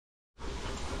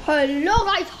Hello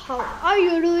guys, how are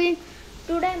you doing?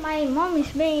 Today my mom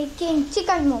is making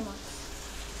chicken momos.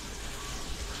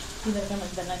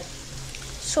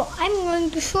 So I'm going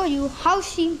to show you how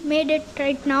she made it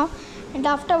right now, and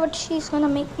afterwards she's gonna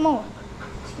make more.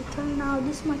 See, till now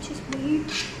this much is made.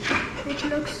 It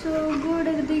looks so good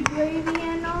with the gravy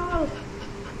and all.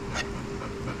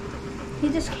 He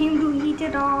just came to eat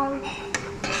it all.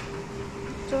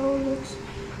 So looks.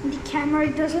 The camera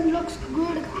it doesn't look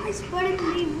good, guys, but in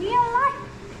the real life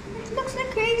it looks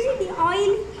like crazy. The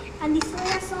oil and the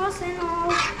soya sauce and all,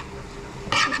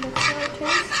 it looks so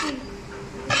tasty.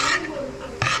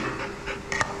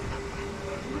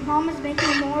 Mom is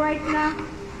making more right now.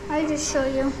 I'll just show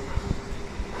you.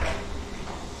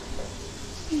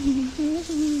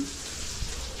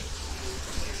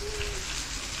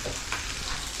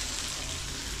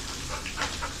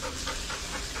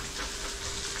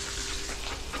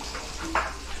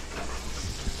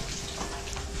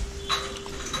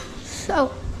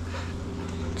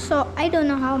 So I don't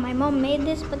know how my mom made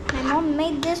this, but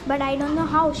I don't know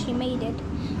how she made it.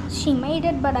 She made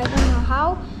it, but I don't know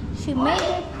how. She made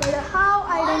it, but how,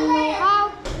 I don't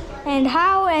know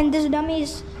how, and this dummy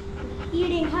is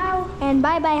eating how, and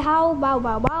bye bye how, bow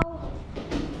bow bow.